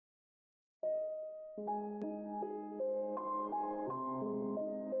This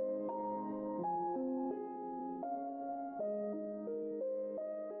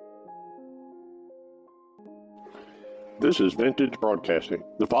is Vintage Broadcasting.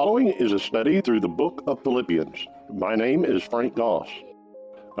 The following is a study through the book of Philippians. My name is Frank Goss.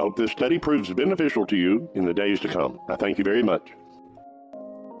 I hope this study proves beneficial to you in the days to come. I thank you very much.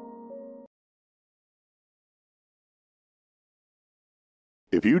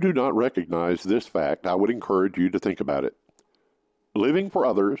 If you do not recognize this fact, I would encourage you to think about it. Living for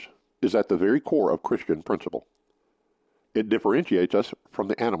others is at the very core of Christian principle. It differentiates us from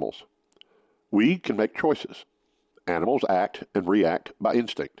the animals. We can make choices. Animals act and react by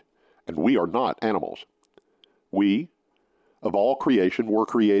instinct, and we are not animals. We, of all creation, were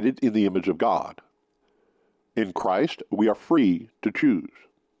created in the image of God. In Christ, we are free to choose.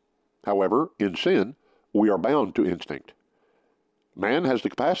 However, in sin, we are bound to instinct. Man has the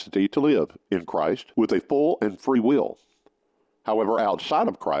capacity to live in Christ with a full and free will. However, outside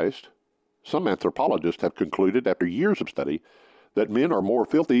of Christ, some anthropologists have concluded after years of study that men are more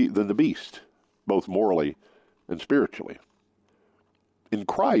filthy than the beast, both morally and spiritually. In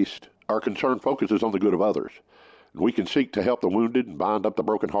Christ, our concern focuses on the good of others. We can seek to help the wounded and bind up the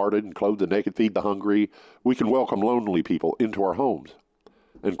brokenhearted and clothe the naked, feed the hungry. We can welcome lonely people into our homes.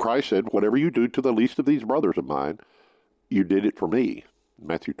 And Christ said, "Whatever you do to the least of these brothers of mine, you did it for me."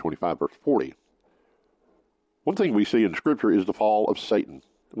 Matthew 25, verse 40. One thing we see in Scripture is the fall of Satan.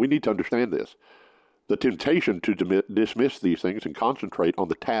 We need to understand this. The temptation to dismiss these things and concentrate on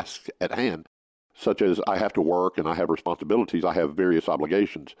the tasks at hand, such as I have to work and I have responsibilities, I have various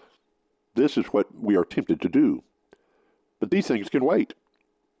obligations. This is what we are tempted to do. But these things can wait.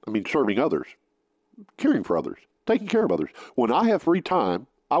 Serving others, caring for others, taking care of others. When I have free time,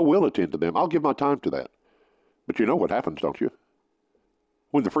 I will attend to them. I'll give my time to that. But you know what happens, don't you?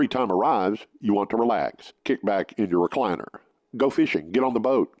 When the free time arrives, you want to relax, kick back in your recliner, go fishing, get on the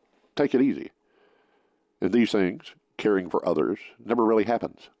boat, take it easy. And these things, caring for others, never really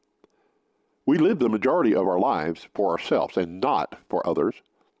happens. We live the majority of our lives for ourselves and not for others.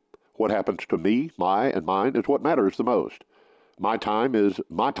 What happens to me, my, and mine is what matters the most. My time is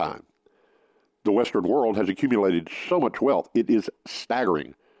my time. The Western world has accumulated so much wealth, it is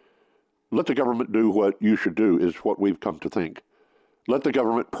staggering. Let the government do what you should do is what we've come to think. Let the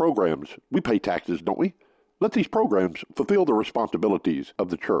government programs, we pay taxes, don't we? Let these programs fulfill the responsibilities of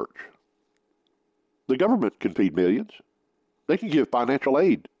the church. The government can feed millions. They can give financial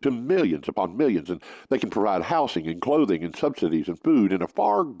aid to millions upon millions, and they can provide housing and clothing and subsidies and food in a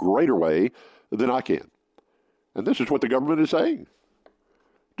far greater way than I can. And this is what the government is saying.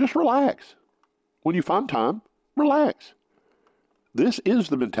 Just relax. When you find time, relax. This is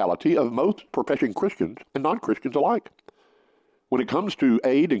the mentality of most professing Christians and non-Christians alike. When it comes to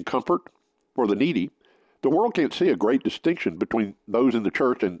aid and comfort for the needy, the world can't see a great distinction between those in the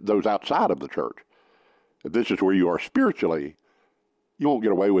church and those outside of the church. If this is where you are spiritually, you won't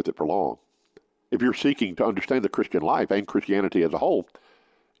get away with it for long. If you're seeking to understand the Christian life and Christianity as a whole,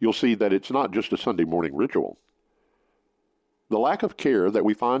 you'll see that it's not just a Sunday morning ritual. The lack of care that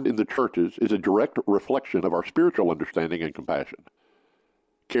we find in the churches is a direct reflection of our spiritual understanding and compassion.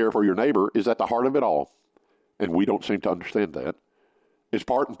 Care for your neighbor is at the heart of it all, and we don't seem to understand that. It's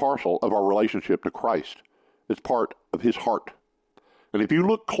part and parcel of our relationship to Christ. It's part of His heart. And if you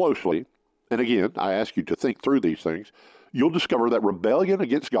look closely, and again, I ask you to think through these things, you'll discover that rebellion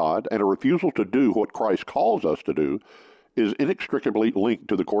against God and a refusal to do what Christ calls us to do is inextricably linked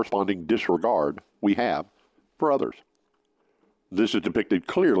to the corresponding disregard we have for others. This is depicted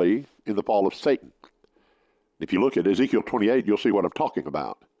clearly in the fall of Satan. If you look at Ezekiel 28, you'll see what I'm talking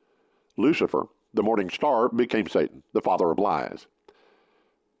about. Lucifer, the morning star, became Satan, the father of lies.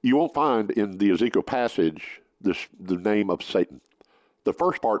 You won't find in the Ezekiel passage the name of Satan. The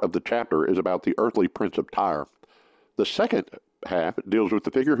first part of the chapter is about the earthly prince of Tyre. The second half deals with the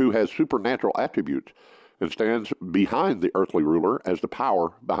figure who has supernatural attributes and stands behind the earthly ruler as the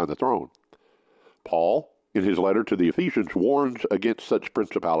power behind the throne. Paul, in his letter to the Ephesians, warns against such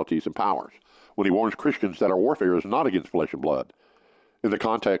principalities and powers when he warns Christians that our warfare is not against flesh and blood. In the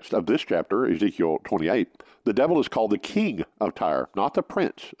context of this chapter, Ezekiel 28, the devil is called the king of Tyre, not the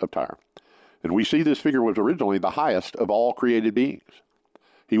prince of Tyre. And we see this figure was originally the highest of all created beings.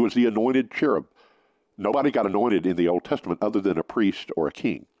 He was the anointed cherub. Nobody got anointed in the Old Testament other than a priest or a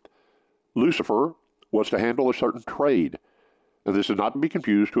king. Lucifer was to handle a certain trade, and this is not to be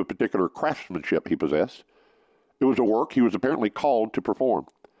confused to a particular craftsmanship he possessed. It was a work he was apparently called to perform.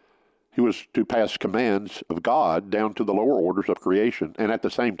 He was to pass commands of God down to the lower orders of creation, and at the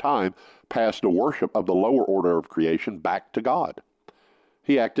same time pass the worship of the lower order of creation back to God.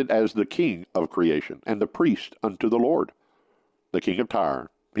 He acted as the king of creation and the priest unto the Lord. The king of Tyre,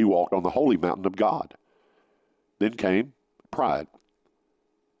 he walked on the holy mountain of God. Then came pride.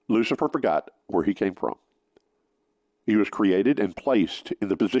 Lucifer forgot where he came from. He was created and placed in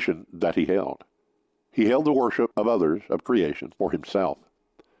the position that he held. He held the worship of others, of creation, for himself.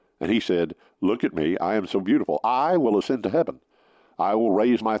 And he said, "Look at me, I am so beautiful. I will ascend to heaven. I will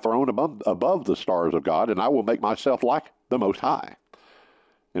raise my throne above the stars of God, and I will make myself like the Most High."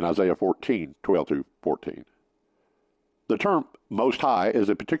 In Isaiah 14:12-14. The term Most High is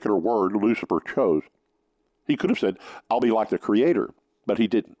a particular word Lucifer chose. He could have said, "I'll be like the Creator," but he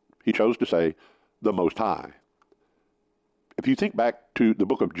didn't. He chose to say, "the Most High." If you think back to the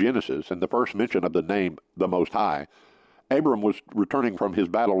book of Genesis and the first mention of the name the Most High, Abram was returning from his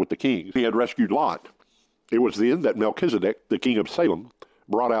battle with the kings. He had rescued Lot. It was then that Melchizedek, the king of Salem,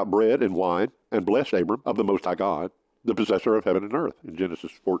 brought out bread and wine and blessed Abram of the Most High God, the possessor of heaven and earth, in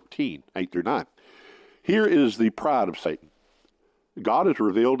Genesis 14:8-9. Here is the pride of Satan. God is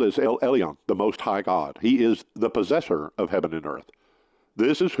revealed as El Elyon, the Most High God. He is the possessor of heaven and earth.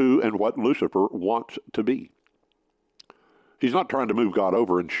 This is who and what Lucifer wants to be. He's not trying to move God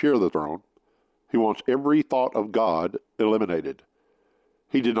over and share the throne. He wants every thought of God eliminated.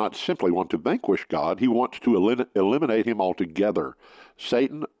 He did not simply want to vanquish God. He wants to eliminate him altogether.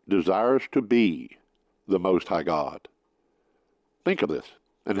 Satan desires to be the Most High God. Think of this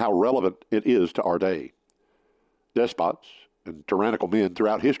and how relevant it is to our day. Despots and tyrannical men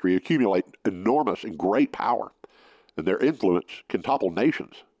throughout history accumulate enormous and great power, and their influence can topple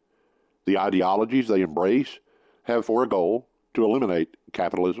nations. The ideologies they embrace have for a goal to eliminate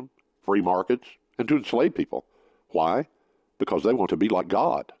capitalism, free markets, and to enslave people. Why? Because they want to be like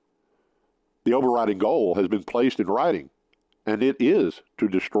God. The overriding goal has been placed in writing, and it is to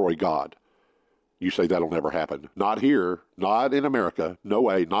destroy God. You say that'll never happen. Not here, not in America, no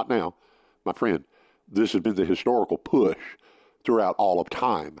way, not now. My friend, this has been the historical push throughout all of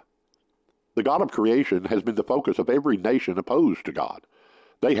time. The God of creation has been the focus of every nation opposed to God.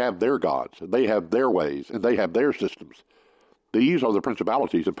 They have their gods, they have their ways, and they have their systems. These are the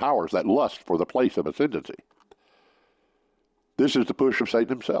principalities and powers that lust for the place of ascendancy. This is the push of Satan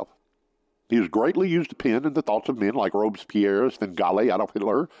himself. He has greatly used the pen and the thoughts of men like Robespierre, Stendhal, Adolf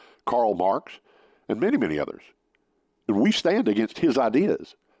Hitler, Karl Marx, and many, many others. And we stand against his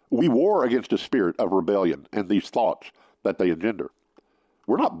ideas. We war against a spirit of rebellion and these thoughts that they engender.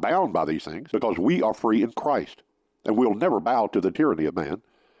 We're not bound by these things because we are free in Christ, and we'll never bow to the tyranny of man.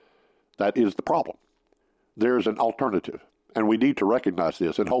 That is the problem. There's an alternative, and we need to recognize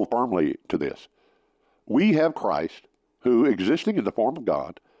this and hold firmly to this. We have Christ, who, existing in the form of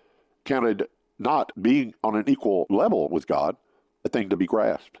God, counted not being on an equal level with God a thing to be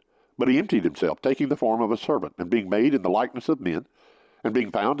grasped, but he emptied himself, taking the form of a servant, and being made in the likeness of men, and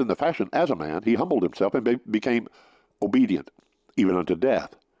being found in the fashion as a man, he humbled himself and became obedient, even unto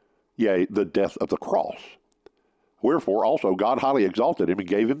death, yea, the death of the cross. Wherefore also God highly exalted him and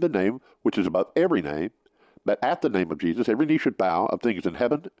gave him the name which is above every name, that at the name of Jesus every knee should bow, of things in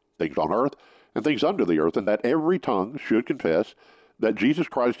heaven, things on earth, and things under the earth, and that every tongue should confess that Jesus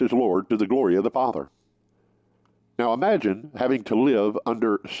Christ is Lord, to the glory of the Father. Now imagine having to live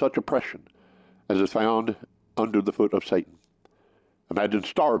under such oppression as is found under the foot of Satan. Imagine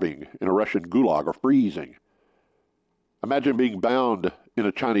starving in a Russian gulag or freezing. Imagine being bound in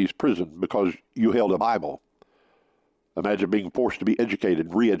a Chinese prison because you held a Bible. Imagine being forced to be educated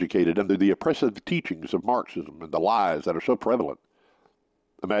and re-educated under the oppressive teachings of Marxism and the lies that are so prevalent.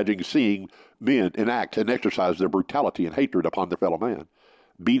 Imagine seeing men enact and exercise their brutality and hatred upon their fellow man,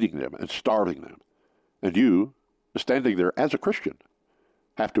 beating them and starving them. And you, standing there as a Christian,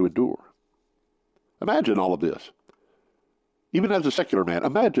 have to endure. Imagine all of this. Even as a secular man,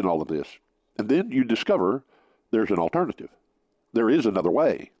 imagine all of this. And then you discover there's an alternative. There is another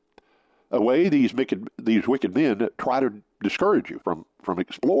way. A way these wicked men try to discourage you from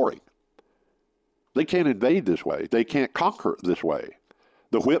exploring. They can't invade this way. They can't conquer this way.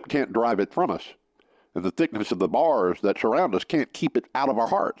 The whip can't drive it from us. And the thickness of the bars that surround us can't keep it out of our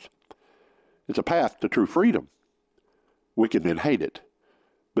hearts. It's a path to true freedom. Wicked men hate it.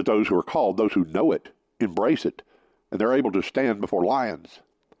 But those who are called, those who know it, embrace it, and they're able to stand before lions.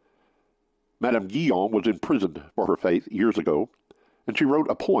 Madame Guyon was imprisoned for her faith years ago, and she wrote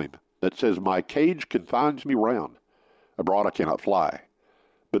a poem that says, "My cage confines me round. Abroad I cannot fly.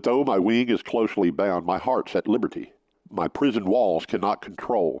 But though my wing is closely bound, my heart's at liberty. My prison walls cannot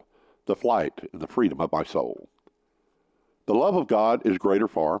control the flight and the freedom of my soul." The love of God is greater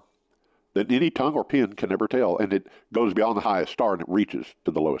far than any tongue or pen can ever tell, and it goes beyond the highest star and it reaches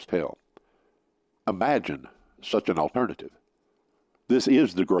to the lowest hell. Imagine such an alternative. This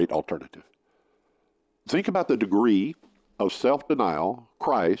is the great alternative. Think about the degree of self-denial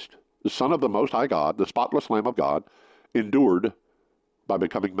Christ, the Son of the Most High God, the spotless Lamb of God, endured by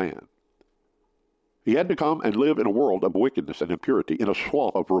becoming man. He had to come and live in a world of wickedness and impurity, in a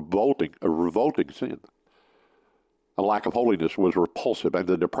swamp of revolting sin. A lack of holiness was repulsive, and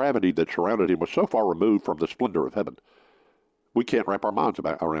the depravity that surrounded him was so far removed from the splendor of heaven. We can't wrap our minds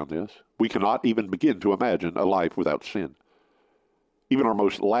around this. We cannot even begin to imagine a life without sin. Even our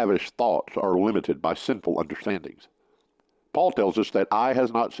most lavish thoughts are limited by sinful understandings. Paul tells us that eye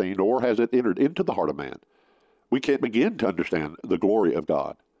has not seen, nor has it entered into the heart of man. We can't begin to understand the glory of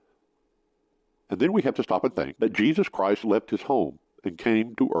God. And then we have to stop and think that Jesus Christ left his home and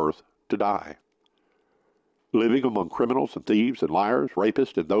came to earth to die. Living among criminals and thieves and liars,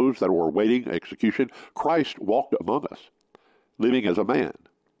 rapists, and those that were awaiting execution, Christ walked among us, living as a man.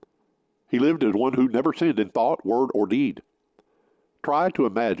 He lived as one who never sinned in thought, word, or deed. Try to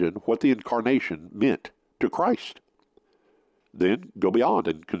imagine what the incarnation meant to Christ. Then go beyond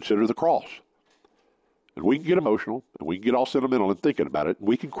and consider the cross. And we can get emotional, and we can get all sentimental in thinking about it, and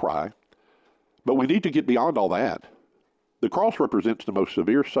we can cry. But we need to get beyond all that. The cross represents the most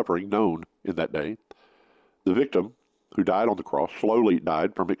severe suffering known in that day. The victim who died on the cross slowly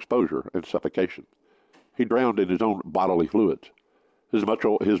died from exposure and suffocation. He drowned in his own bodily fluids. His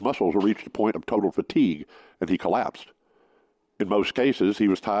muscles reached a point of total fatigue, and he collapsed. In most cases, he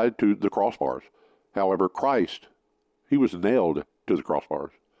was tied to the crossbars. However, Christ, he was nailed to the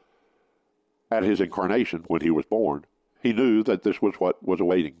crossbars. At his incarnation, when he was born, he knew that this was what was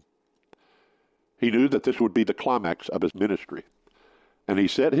awaiting. He knew that this would be the climax of his ministry, and he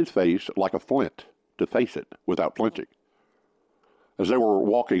set his face like a flint to face it without flinching. As they were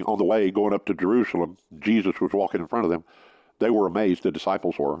walking on the way going up to Jerusalem, Jesus was walking in front of them. They were amazed, the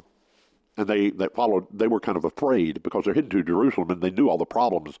disciples were, and they followed. They were kind of afraid because they're heading to Jerusalem and they knew all the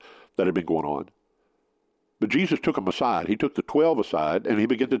problems that had been going on. But Jesus took them aside. He took the 12 aside, and he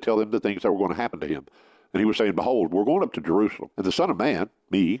began to tell them the things that were going to happen to him. And he was saying, "Behold, we're going up to Jerusalem, and the Son of Man,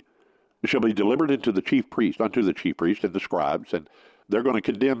 me, shall be delivered unto the chief priest and the scribes, and they're going to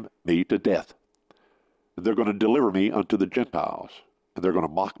condemn me to death. And they're going to deliver me unto the Gentiles, and they're going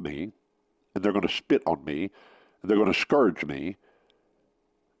to mock me, and they're going to spit on me, and they're going to scourge me,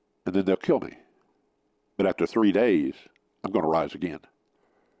 and then they'll kill me. But after 3 days, I'm going to rise again."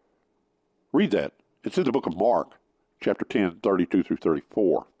 Read that. It's in the book of Mark, chapter 10, 32 through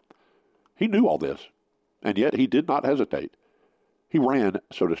 34. He knew all this, and yet he did not hesitate. He ran,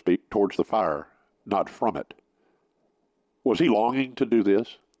 so to speak, towards the fire, not from it. Was he longing to do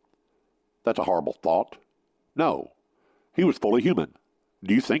this? That's a horrible thought. No. He was fully human.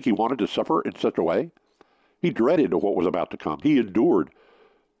 Do you think he wanted to suffer in such a way? He dreaded what was about to come. He endured,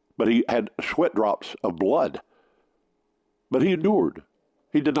 but he had sweat drops of blood. But he endured.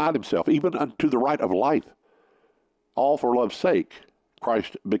 He denied himself, even unto the right of life. All for love's sake,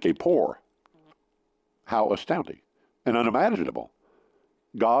 Christ became poor. How astounding and unimaginable.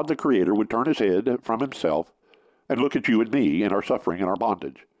 God, the Creator, would turn his head from himself and look at you and me in our suffering and our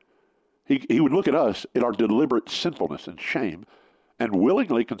bondage. He would look at us in our deliberate sinfulness and shame and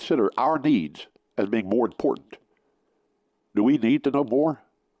willingly consider our needs as being more important. Do we need to know more?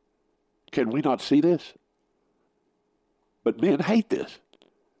 Can we not see this? But men hate this.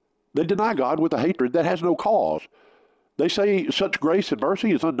 They deny God with a hatred that has no cause. They say such grace and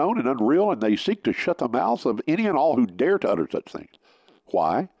mercy is unknown and unreal, and they seek to shut the mouths of any and all who dare to utter such things.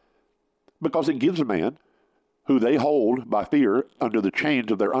 Why? Because it gives a man who they hold by fear under the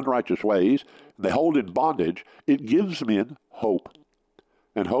chains of their unrighteous ways, they hold in bondage, it gives men hope.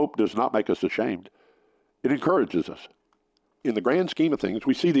 And hope does not make us ashamed. It encourages us. In the grand scheme of things,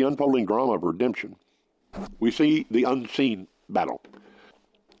 we see the unfolding drama of redemption. We see the unseen battle.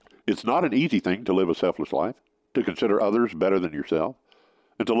 It's not an easy thing to live a selfless life, to consider others better than yourself,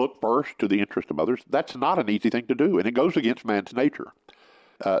 and to look first to the interest of others. That's not an easy thing to do, and it goes against man's nature.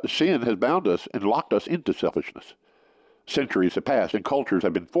 Sin has bound us and locked us into selfishness. Centuries have passed, and cultures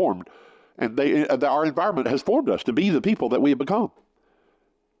have been formed, and our environment has formed us to be the people that we have become.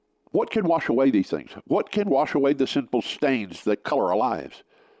 What can wash away these things? What can wash away the sinful stains that color our lives?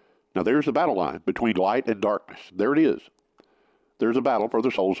 Now, there's the battle line between light and darkness. There it is. There's a battle for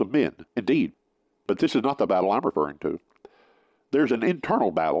the souls of men, indeed. But this is not the battle I'm referring to. There's an internal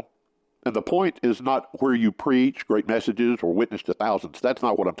battle, and the point is not where you preach great messages or witness to thousands. That's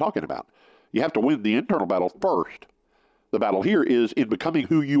not what I'm talking about. You have to win the internal battle first. The battle here is in becoming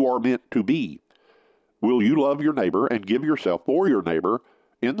who you are meant to be. Will you love your neighbor and give yourself for your neighbor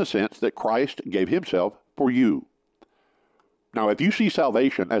in the sense that Christ gave himself for you? Now, if you see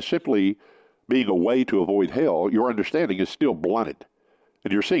salvation as simply being a way to avoid hell, your understanding is still blunted.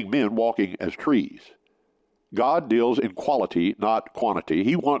 And you're seeing men walking as trees. God deals in quality, not quantity.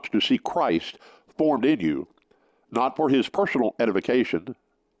 He wants to see Christ formed in you, not for his personal edification,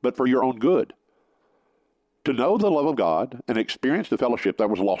 but for your own good. To know the love of God and experience the fellowship that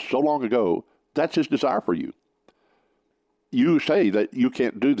was lost so long ago, that's his desire for you. You say that you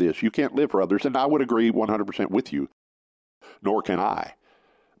can't do this, you can't live for others, and I would agree 100% with you, nor can I.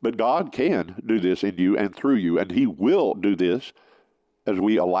 But God can do this in you and through you, and he will do this as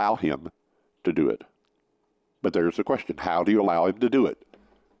we allow him to do it. But there's the question, how do you allow him to do it?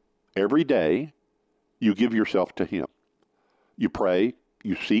 Every day, you give yourself to him. You pray,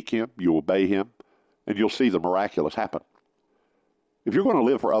 you seek him, you obey him, and you'll see the miraculous happen. If you're going to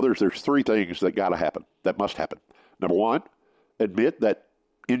live for others, there's three things that got to happen, that must happen. Number one, admit that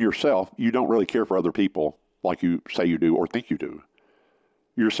in yourself, you don't really care for other people like you say you do or think you do.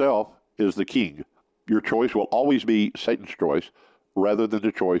 Yourself is the king. Your choice will always be Satan's choice rather than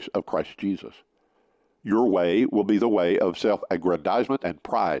the choice of Christ Jesus. Your way will be the way of self-aggrandizement and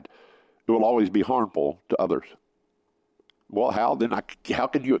pride. It will always be harmful to others. Well, how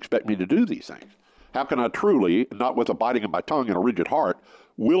can you expect me to do these things? How can I truly, not with a biting of my tongue and a rigid heart,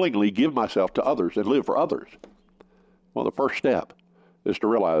 willingly give myself to others and live for others? Well, the first step is to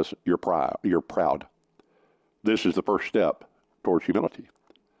realize you're proud. This is the first step towards humility.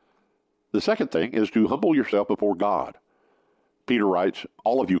 The second thing is to humble yourself before God. Peter writes,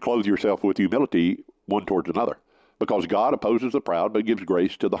 all of you clothe yourself with humility one towards another, because God opposes the proud but gives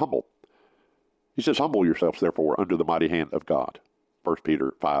grace to the humble. He says, humble yourselves, therefore, under the mighty hand of God. 1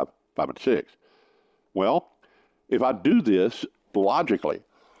 Peter 5 and 6. Well, if I do this logically,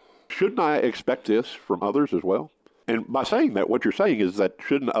 shouldn't I expect this from others as well? And by saying that, what you're saying is that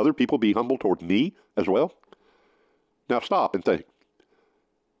shouldn't other people be humble toward me as well? Now stop and think.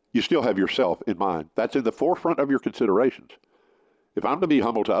 You still have yourself in mind. That's in the forefront of your considerations. If I'm to be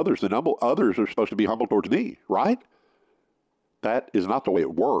humble to others, then others are supposed to be humble towards me, right? That is not the way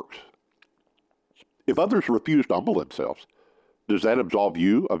it works. If others refuse to humble themselves, does that absolve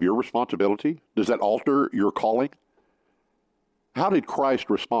you of your responsibility? Does that alter your calling? How did Christ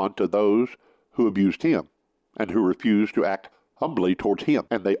respond to those who abused him and who refused to act humbly towards him,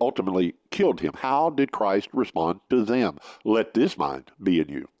 and they ultimately killed him? How did Christ respond to them? Let this mind be in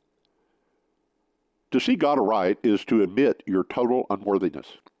you. To see God aright is to admit your total unworthiness.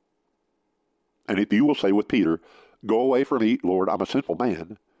 And if you will say with Peter, go away from me, Lord, I'm a sinful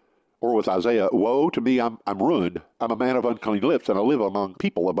man, or with Isaiah, woe to me, I'm ruined. I'm a man of unclean lips, and I live among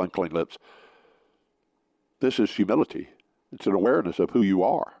people of unclean lips. This is humility. It's an awareness of who you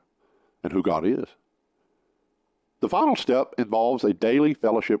are and who God is. The final step involves a daily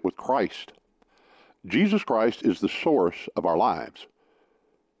fellowship with Christ. Jesus Christ is the source of our lives,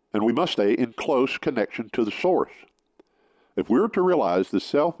 and we must stay in close connection to the source. If we're to realize the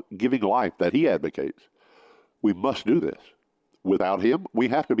self-giving life that he advocates, we must do this. Without him, we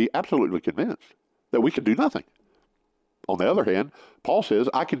have to be absolutely convinced that we can do nothing. On the other hand, Paul says,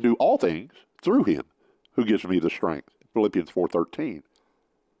 I can do all things through him who gives me the strength. Philippians 4:13.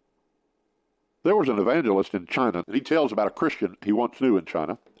 There was an evangelist in China, and he tells about a Christian he once knew in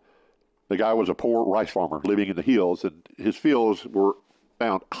China. The guy was a poor rice farmer living in the hills, and his fields were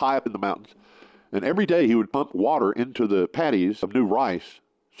found high up in the mountains. And every day he would pump water into the paddies of new rice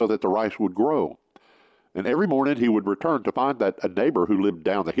so that the rice would grow. And every morning he would return to find that a neighbor who lived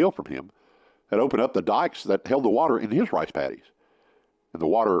down the hill from him had opened up the dikes that held the water in his rice paddies. And the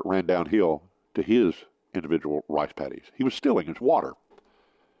water ran downhill to his individual rice paddies. He was stealing his water.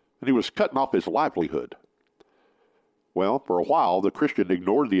 And he was cutting off his livelihood. Well, for a while, the Christian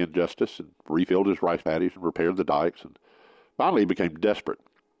ignored the injustice and refilled his rice paddies and repaired the dikes, and finally he became desperate.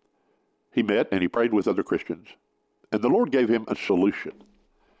 He met and he prayed with other Christians, and the Lord gave him a solution.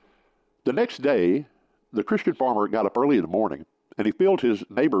 The next day, the Christian farmer got up early in the morning, and he filled his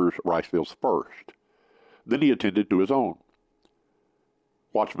neighbor's rice fields first. Then he attended to his own.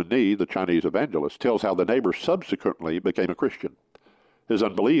 Watchman Nee, the Chinese evangelist, tells how the neighbor subsequently became a Christian. His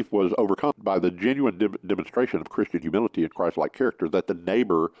unbelief was overcome by the genuine demonstration of Christian humility and Christ-like character that the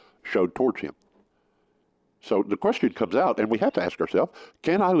neighbor showed towards him. So the question comes out, and we have to ask ourselves,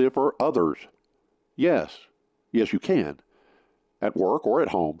 can I live for others? Yes. Yes, you can. At work or at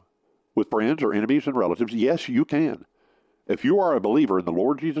home, with friends or enemies and relatives, yes, you can. If you are a believer in the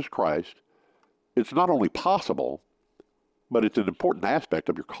Lord Jesus Christ, it's not only possible, but it's an important aspect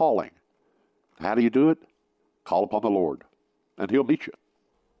of your calling. How do you do it? Call upon the Lord, and he'll meet you.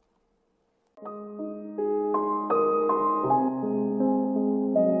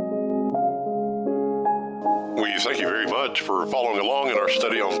 We Thank you very much for following along in our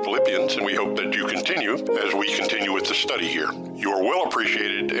study on Philippians, and we hope that you continue as we continue with the study here. You are well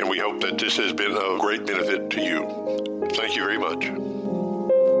appreciated, and we hope that this has been of great benefit to you. Thank you very much.